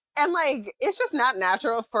 Like, and like, it's just not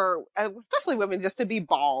natural for, especially women, just to be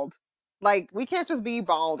bald. Like, we can't just be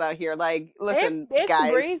bald out here. Like, listen, it's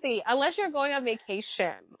guys. breezy unless you're going on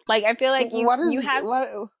vacation. Like, I feel like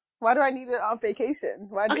why do I need it on vacation?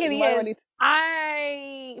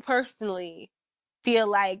 I personally feel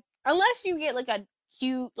like unless you get like a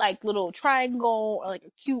cute like little triangle or like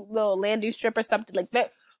a cute little landing strip or something like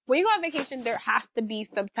that, when you go on vacation, there has to be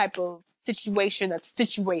some type of situation that's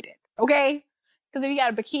situated. Okay? Because if you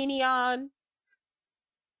got a bikini on,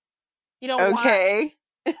 you don't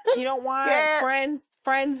want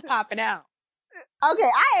friends popping out. Okay,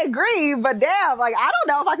 I agree, but damn, like, I don't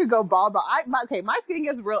know if I could go bald, but my skin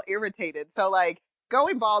gets real irritated, so like,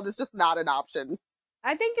 going bald is just not an option.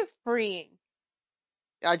 I think it's freeing.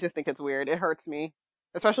 I just think it's weird. It hurts me.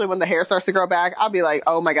 especially when the hair starts to grow back. I'll be like,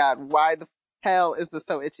 oh my God, why the hell is this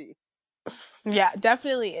so itchy? Yeah,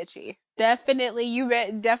 definitely itchy. Definitely,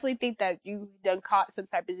 definitely think that you done caught some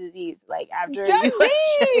type of disease, like after you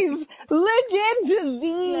Disease! Legit disease!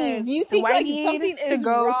 Yes. You Do think I like need something to is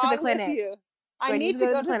go to the wrong with clinic? you. I Do I need need to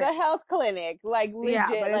to go to go the to the clinic? health clinic. Like Yeah,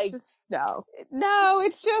 legit, but it's like just no. no,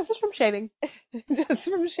 it's Just from shaving. just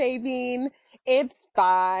from shaving. It's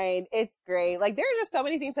fine. It's great. Like there are just so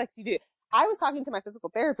many things that you do. I was talking to my physical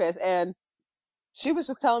therapist and she was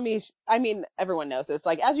just telling me, I mean, everyone knows this.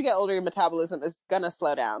 Like as you get older, your metabolism is gonna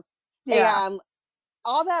slow down. Yeah. And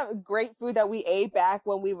all that great food that we ate back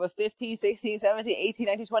when we were 15, 16, 17, 18,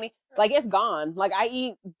 19, 20, like it's gone. Like I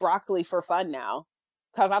eat broccoli for fun now.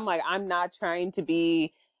 Cause I'm like, I'm not trying to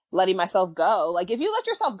be letting myself go. Like if you let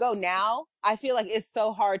yourself go now, I feel like it's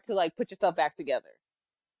so hard to like put yourself back together.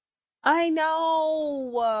 I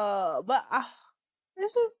know, but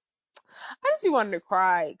it's just I just be wanting to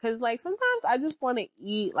cry because like sometimes I just want to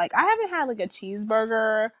eat. Like I haven't had like a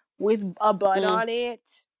cheeseburger with a bun Mm, on it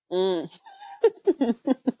mm.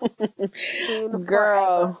 in forever.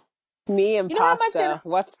 Girl, me and You know how much it pasta.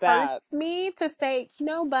 What's that? hurts me to say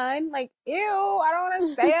no bun? Like ew, I don't want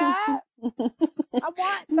to say that. I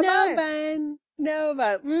want the No bun. bun. No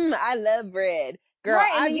bun. I love bread. Girl,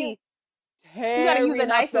 Right, and I then be you gotta use a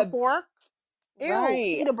tearing up knife and the fork. Ew, to right.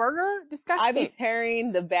 eat a burger? I be Disgusting.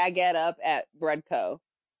 tearing the baguette up at Breadco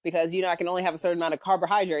because I can only have a certain amount of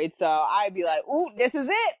carbohydrates. So I'd be like, "Ooh, this is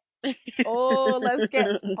it." Oh, let's get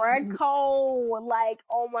bread cold. Like,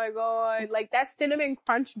 oh my god. Like that cinnamon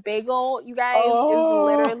crunch bagel, you guys, is Oh,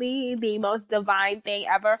 literally the most divine thing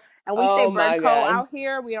ever. And we say oh bread my co god. out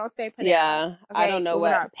here. We don't say Panera. Yeah, I don't Okay, know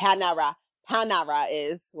moving what on. Panara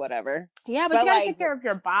is, whatever. Yeah, but you But gotta take like, care of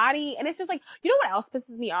your body. And it's just like, you know what else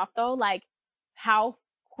pisses me off though? Like how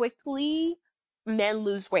quickly men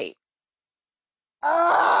lose weight.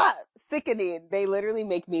 sickening. They literally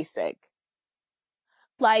make me sick.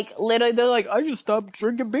 Like literally, they're like, I just stopped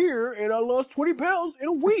drinking beer and I lost 20 pounds in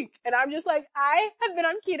a week. And I'm just like, I have been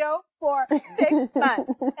on keto for 6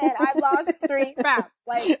 months and I've lost 3 pounds.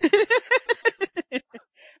 Like,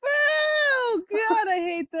 Oh God, I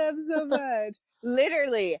hate them so much.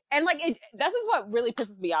 Literally. And like this is what really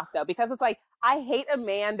pisses me off though, because it's like I hate a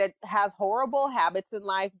man that has horrible habits in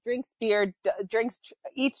life, drinks beer,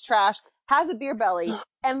 eats trash, has a beer belly,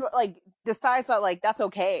 and like decides that like that's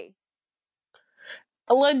okay.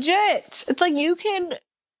 legit. It's like you can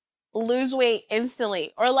lose weight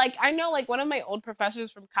instantly. Or like, I know like one of my old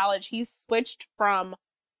professors from college, he switched from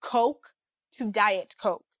Coke to Diet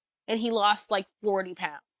Coke and he lost like 40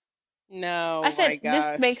 pounds. I No, my said, this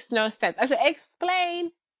gosh. makes no sense. I said,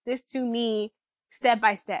 explain this to me step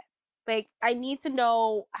by step. Like, I need to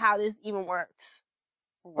know how this even works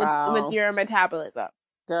with Wow. your metabolism.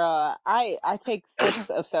 Girl, I take sips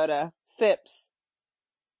of soda. Sips.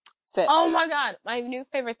 Oh Sips. my god, my new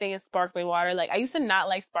favorite thing is sparkling water. Like, I used to not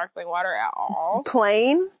like sparkling water at all.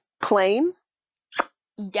 Plain? Plain?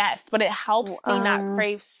 Yes, but it helps me not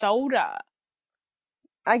crave soda.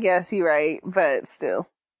 I guess you're right, but still.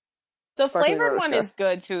 The Sparkling flavored water is one is gross.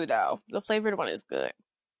 good too, though. The flavored one is good.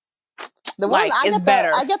 The one Like, it's I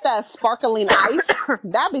better. get that sparkling ice.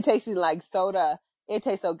 That be tasting like soda. It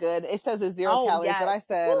tastes so good. It says it's 0 calories, but Yes. I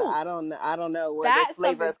said Ooh, I don't know where that this stuff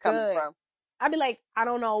flavor is is coming good. from. I'd be like, I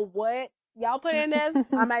don't know what y'all put in this.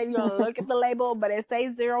 I'm not even gonna look at the label, but it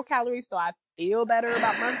says 0 calories, so I feel better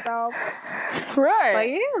about myself. But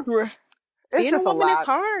Right. yeah, It's being a just a woman is lot.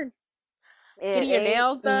 hard. It Getting your ain't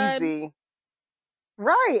nails done. easy.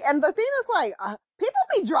 Right. And the thing is like, people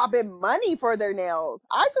be dropping money for their nails.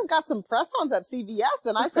 I just got some press-ons at CVS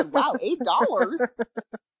and I said, wow, $8.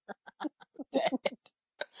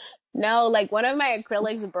 No, like one of my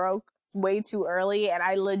acrylics broke way too early, and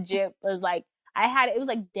I legit was like, it was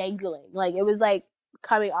like dangling, like it was like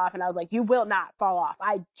coming off, and I was like, you will not fall off.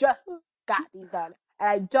 I just got these done, and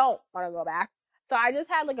I don't want to go back. So I just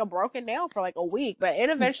had like a broken nail for like a week, but it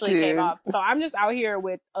eventually came Dude. off. So I'm just out here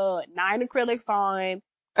with 9 acrylics on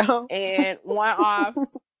Oh. and 1 off.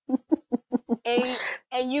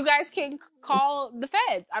 And you guys can call the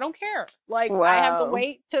feds. I don't care. Like I have to Wow.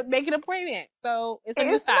 wait to make an appointment. So it's a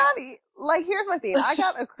new It's style. not like here's my thing. I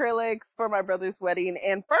got acrylics for my brother's wedding,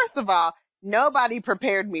 and first of all, nobody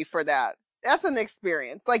prepared me for that. That's an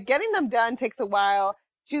experience. Like getting them done takes a while.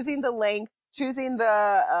 Choosing the length, choosing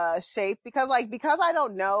the shape, because I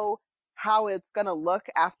don't know how it's gonna look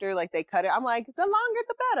after like they cut it. I'm like the longer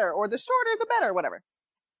the better, or the shorter the better, whatever.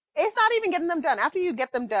 It's not even getting them done. After you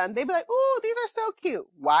get them done, they'd be like, "Ooh, these are so cute.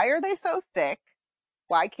 Why are they so thick?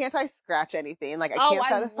 Why can't I scratch anything? Like I Oh, can't I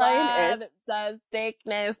satisfy an love itch." the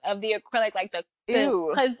thickness of the acrylic, like the Ew.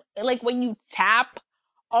 because like when you tap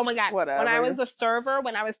Oh my God. Whatever. When I was a server,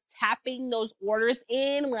 when I was tapping those orders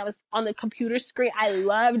in, when I was on the computer screen, I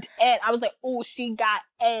loved it. I was like, oh, she got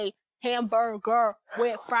a hamburger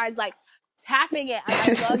with fries, like tapping it.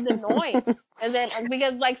 Like, I loved the noise. And then,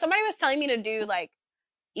 because like somebody was telling me to do like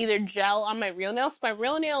either gel on my real nails. My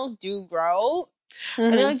real nails do grow.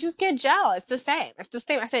 And they're like, just get gel. It's the same. It's the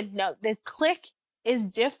same. I said, no, the click is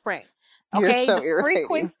different. You're Okay. so The irritating.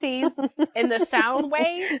 frequencies and the sound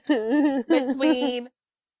waves between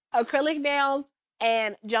acrylic nails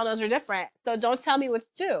and gel nails are different. So don't tell me what to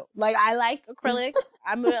do. Like, I like acrylic.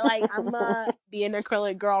 I'm gonna be an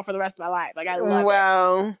acrylic girl for the rest of my life. Like, I love it.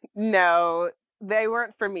 Well, no, they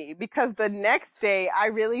weren't for me because the next day I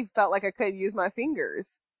really felt like I couldn't use my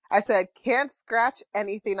fingers. I said, can't scratch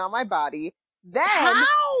anything on my body. Then How?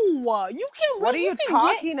 You can. What are you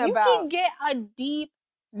talking about? You can get a deep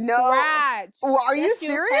no scratch. Well, are you Yes,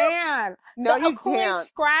 serious? Can. No, the you acrylic can't.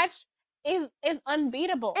 Scratch is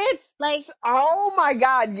unbeatable. It's like, oh my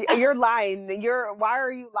God, you're lying. Why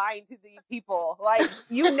are you lying to the people? Like,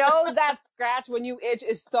 you know that scratch when you itch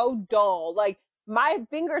is so dull. Like, my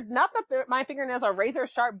fingers, not that my fingernails are razor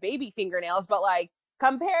sharp baby fingernails, but like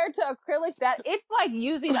compared to acrylic, that it's like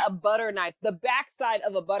using a butter knife, the backside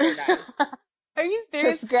of a butter knife. Are you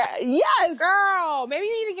serious? Yes, girl. Maybe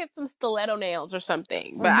you need to get some stiletto nails or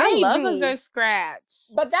something. But maybe. I love a good scratch.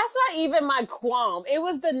 But that's not even my qualm. It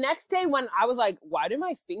was the next day when I was like, why do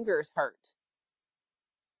my fingers hurt?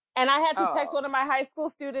 And I had to text one of my high school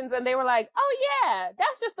students and they were like, oh yeah,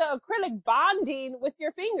 that's just the acrylic bonding with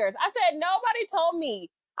your fingers. I said, nobody told me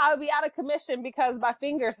I would be out of commission because my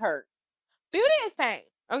fingers hurt. Beauty is pain.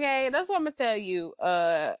 Okay, that's what I'm gonna tell you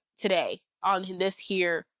today on this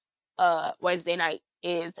here Wednesday night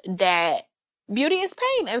is that beauty is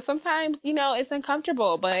pain, and sometimes it's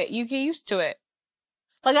uncomfortable, but you get used to it.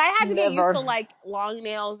 Like, I had to get used to like long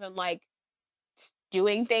nails and like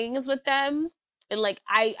doing things with them, and like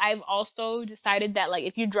I've also decided that like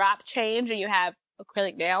if you drop change and you have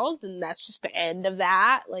acrylic nails, then that's just the end of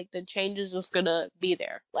that. Like, the change is just gonna be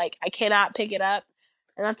there. Like, I cannot pick it up.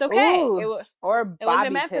 And that's okay. Ooh, it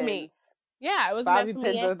wasn't meant for me. Yeah, it wasn't meant for me.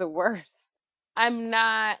 Bobby pins are the worst. I'm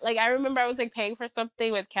not, like, I remember I was like paying for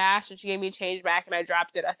something with cash and she gave me change back and I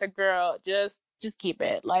dropped it. I said, girl, just keep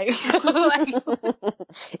it. Like,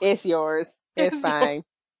 it's yours. It's fine.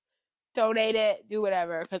 Donate it, do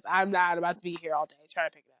whatever, because I'm not about to be here all day trying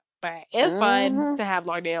to pick it up. But it's fun to have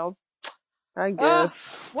long nails. I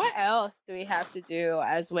guess. What else do we have to do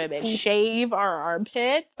as women? Shave our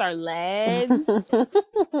armpits, our legs. I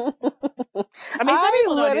mean, some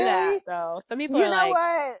people don't do that, though. Some people are like... You know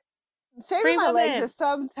what? Shaving my legs is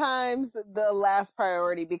sometimes the last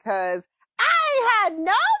priority because I had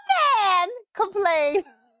no man complain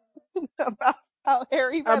about how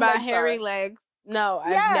hairy my legs hairy are. legs. No,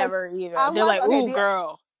 I've never either. They're like, ooh,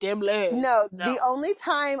 girl, dim legs. No, the only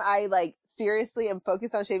time I like seriously am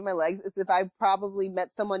focused on shaving my legs is if I probably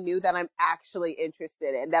met someone new that I'm actually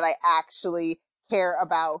interested in, that I actually care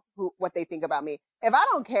about what they think about me. If I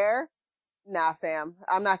don't care, nah, fam,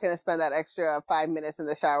 I'm not going to spend that extra 5 minutes in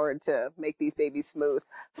the shower to make these babies smooth.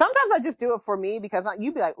 Sometimes I just do it for me because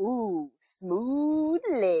you'd be like, ooh, smooth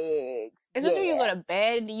legs. Is this when you go to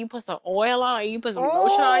bed and you put some oil on or you put some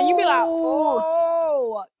lotion on? You be like,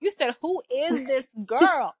 oh, you said, who is this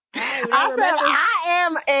girl? I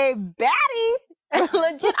am a baddie.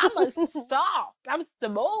 Legit, I'm soft. I'm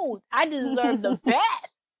smooth. I deserve the best.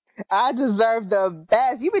 I deserve the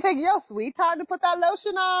best. You be taking your sweet time to put that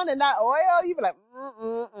lotion on and that oil. You be like,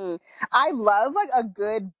 I love like a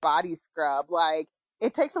good body scrub. Like,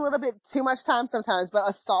 it takes a little bit too much time sometimes, but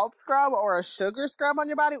a salt scrub or a sugar scrub on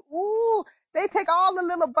your body, ooh, they take all the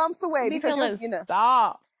little bumps away because you're,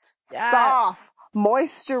 soft. Yes. Soft,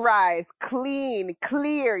 moisturized, clean,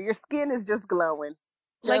 clear. Your skin is just glowing.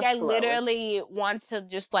 Like, I literally want to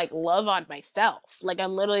just like love on myself. Like,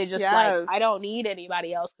 I'm literally just like, I don't need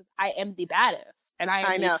anybody else because I am the baddest and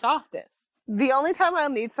I am the softest. The only time I'll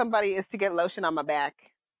need somebody is to get lotion on my back.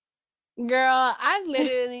 Girl, I've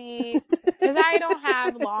literally, because I don't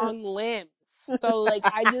have long limbs. So, like,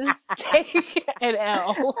 I just take an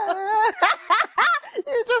L.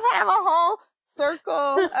 You just have a whole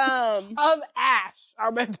circle of ash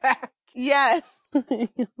on my back. Yes.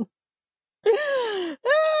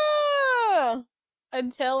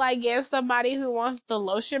 Until I get somebody who wants to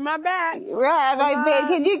lotion my back. Right, like,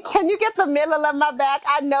 babe, can you get the middle of my back?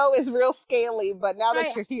 I know it's real scaly, but now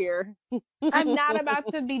that you're here. I'm not about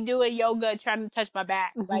to be doing yoga trying to touch my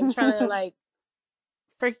back. Like, trying to, like,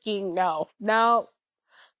 freaking no. No.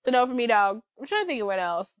 So no for me, dog. I'm trying to think of what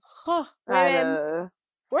else. Women,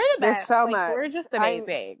 we're the best. There's so much. We're just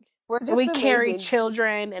amazing. We're And just we carry amazing.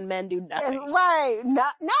 children, and men do nothing. Right.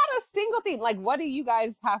 Not a single thing. Like, what do you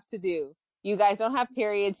guys have to do? You guys don't have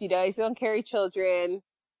periods. You guys don't carry children.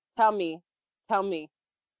 Tell me.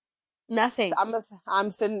 Nothing.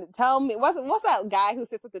 I'm sitting. Tell me. What's that guy who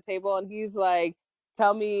sits at the table and he's like,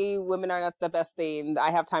 tell me women are not the best thing.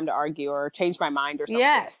 I have time to argue or change my mind or something.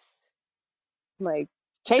 Yes. Like,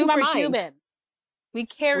 change my mind. Superhuman. We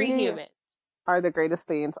carry human. Are the greatest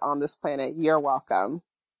things on this planet. You're welcome.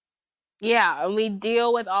 Yeah, and we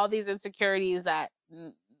deal with all these insecurities that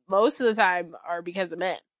most of the time are because of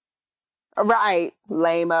men. Right.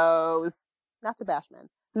 Lamos. Not to bash men.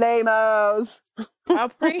 Lamos.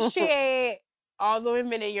 Appreciate all the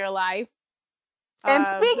women in your life. And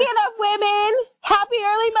speaking of women, happy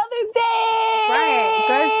early Mother's Day! Right.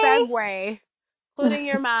 Good segue. Including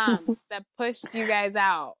your moms that pushed you guys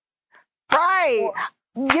out. Right.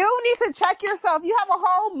 You need to check yourself. You have a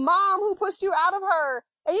whole mom who pushed you out of her.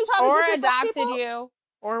 And you trying to disrespect adopted people? you.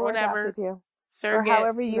 Or whatever. Adopted you. Surrogate. Or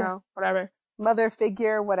however you know, whatever. Mother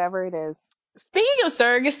figure, whatever it is. Speaking of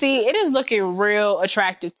surrogacy, it is looking real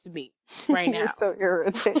attractive to me right now. You're so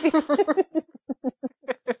irritating.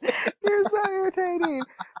 You're so irritating.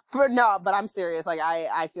 But I'm serious. Like,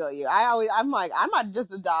 I feel you. I'm like, I might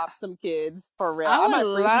just adopt some kids for real. I might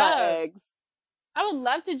freeze my eggs. I would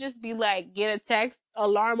love to just be like, get a text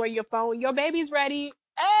alarm on your phone. Your baby's ready.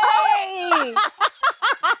 Hey!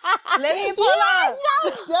 Let me pull up.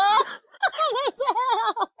 So dumb.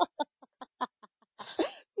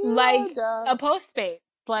 Like a Postmates.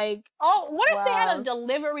 Like, oh, what if they had a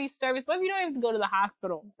delivery service? What if you don't have to go to the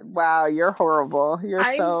hospital? Wow, you're horrible.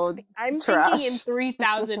 I'm thinking in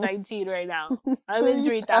 3019 right now. I'm in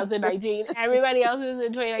 3019. Everybody else is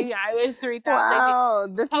in 2019. I was 3019. Wow.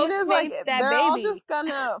 The thing is, like, they're all baby. just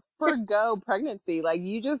gonna forgo pregnancy. Like,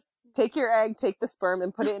 you just take your egg, take the sperm,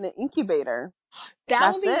 and put it in an incubator.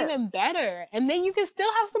 That would be even better. And then you can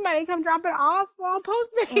still have somebody come drop it off on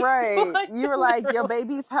Postmates. Right. Like, you were like, your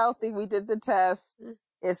baby's healthy. We did the test.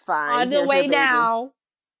 It's fine. On the way now.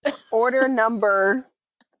 Order number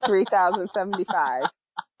 3075.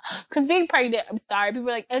 Because being pregnant, I'm sorry. People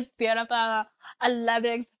are like, it's beautiful. I love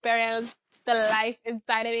the experience. The life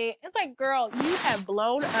inside of me. It's like, girl, you have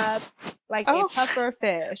blown up like a puffer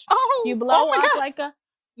fish. You blow up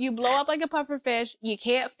like a puffer fish. You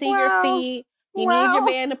can't see your feet. You need your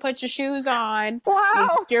man to put your shoes on.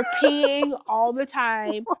 Wow. You're peeing all the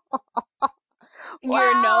time.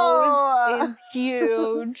 Your nose is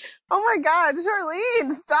huge. Oh my God,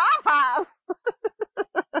 Charlene, stop.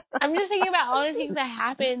 I'm just thinking about all the things that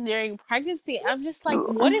happen during pregnancy. I'm just like,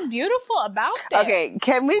 what is beautiful about that? Okay,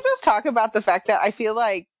 can we just talk about the fact that I feel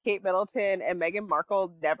like Kate Middleton and Meghan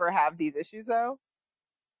Markle never have these issues though?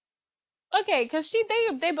 Okay, because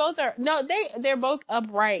they both are, no, they're both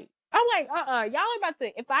upright. I'm like, y'all are about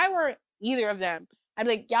to, if I were either of them, I'd be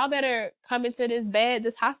like, y'all better come into this bed,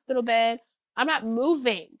 this hospital bed. I'm not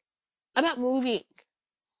moving. They're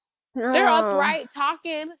upright,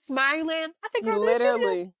 talking, smiling. I said, girl,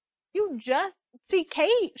 literally. You just see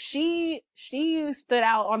Kate. She stood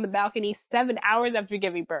out on the balcony 7 hours after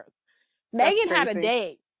giving birth. Meghan had a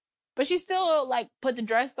day, but she still like put the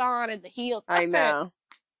dress on and the heels. I know.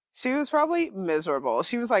 She was probably miserable.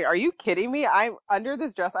 She was like, "Are you kidding me? I'm under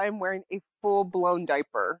this dress. I'm wearing a full blown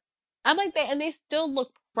diaper." I'm like, they still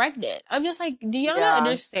look pregnant. I'm just like, do y'all not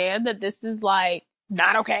understand that this is like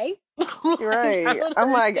not okay? Right. I'm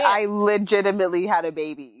like, I legitimately had a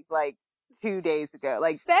baby like 2 days ago.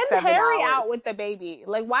 Like, send Harry out with the baby.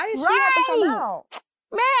 Like, why does she have to come out?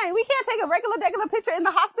 Man, we can't take a regular picture in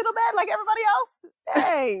the hospital bed like everybody else.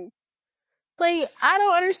 Dang. Like, I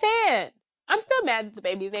don't understand. I'm still mad that the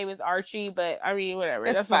baby's name is Archie, but I mean,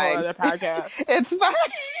 whatever. That's a whole other podcast. It's fine.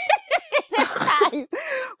 It's fine.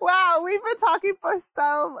 Wow, we've been talking for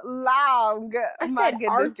so long. I said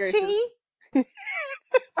Archie?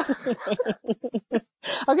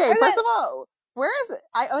 Okay, first of all,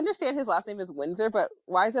 I understand his last name is Windsor, but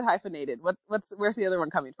why is it hyphenated? Where's the other one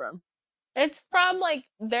coming from? It's from like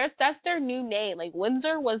that's their new name. Like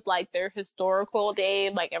Windsor was like their historical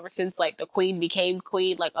name, like ever since like the Queen became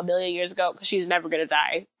Queen like a million years ago, because she's never gonna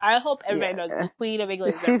die. I hope everybody knows the Queen of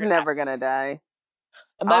England. She's never gonna die.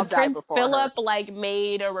 But Prince Philip like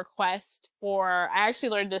made a request for. I actually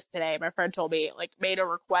learned this today. My friend told me like made a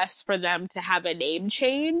request for them to have a name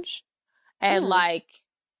change, and like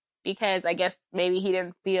because I guess maybe he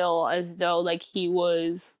didn't feel as though like he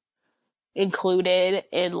was included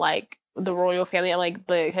in like the royal family, like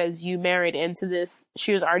because you married into this,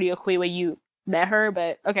 she was already a queen when you met her,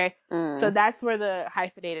 but okay. So that's where the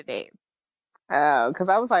hyphenated name. Oh, because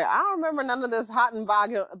I was like, I don't remember none of this hot and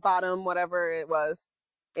bottom, whatever it was.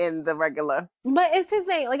 in the regular. But it's his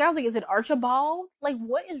name. Like, I was like, is it Archibald? Like,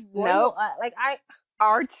 what is royal? Nope. I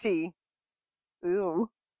Archie. Ooh.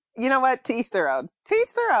 You know what? To each their own. To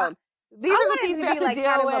each their own. These are the wanted things to we have be, to like, deal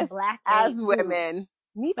kind of a with black as name, too. women.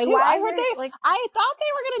 Me Like, too. why I is heard it, like, I thought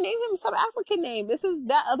they were gonna name him some African name. This is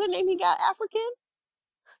that other name he got African?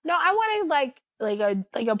 no, I wanted like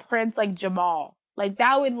a prince like Jamal. Like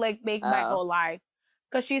that would like make my whole life.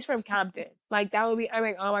 Cause she's from Compton. Like that would be. I'm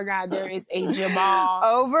like, oh my god, there is a Jamal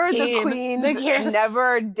over the in queen's the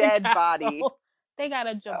never dead castle. body. They got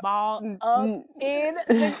a Jamal up in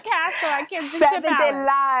the castle. I can't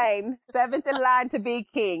Seventh in line to be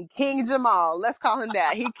king. King Jamal. Let's call him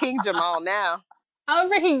that. He King Jamal now. I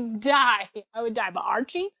would freaking die. I would die. But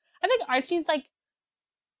Archie, I think Archie's like,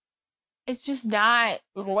 it's just not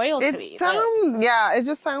royal to me. It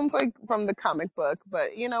just sounds like from the comic book.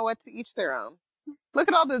 But you know what? To each their own. Look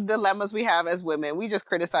at all the dilemmas we have as women. We just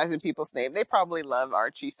criticizing people's name. They probably love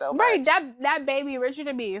Archie so much. Right, that baby richer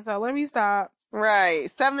than me. So let me stop. Right,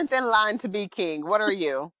 seventh in line to be king. What are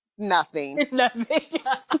you? Nothing. Nothing.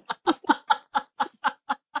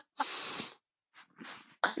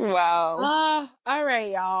 Wow. All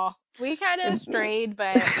right, y'all. We kind of strayed,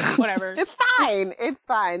 but whatever. It's fine. It's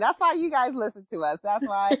fine. That's why you guys listen to us. That's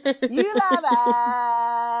why you love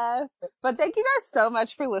us. But thank you guys so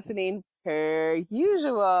much for listening per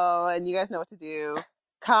usual. And you guys know what to do.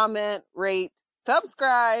 Comment, rate,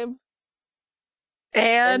 subscribe.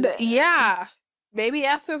 And yeah, maybe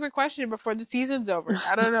ask us a question before the season's over.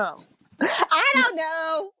 I don't know. I don't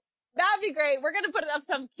know. That'd be great. We're going to put up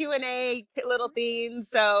some Q&A little themes.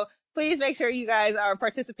 So please make sure you guys are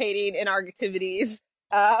participating in our activities.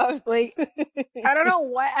 Like, I don't know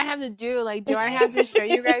what I have to do. Like, do I have to show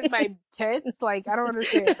you guys my tits? Like, I don't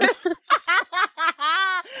understand.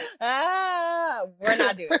 We're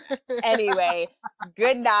not doing that. Anyway,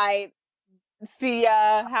 good night. See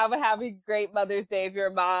ya. Have a happy, great Mother's Day if you're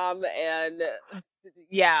a mom. And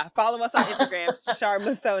yeah, follow us on Instagram,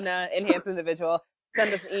 Sharmasona, Enhanced Individual.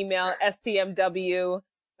 Send us an email,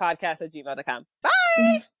 stmwpodcast@gmail.com.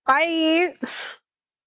 Bye! Bye!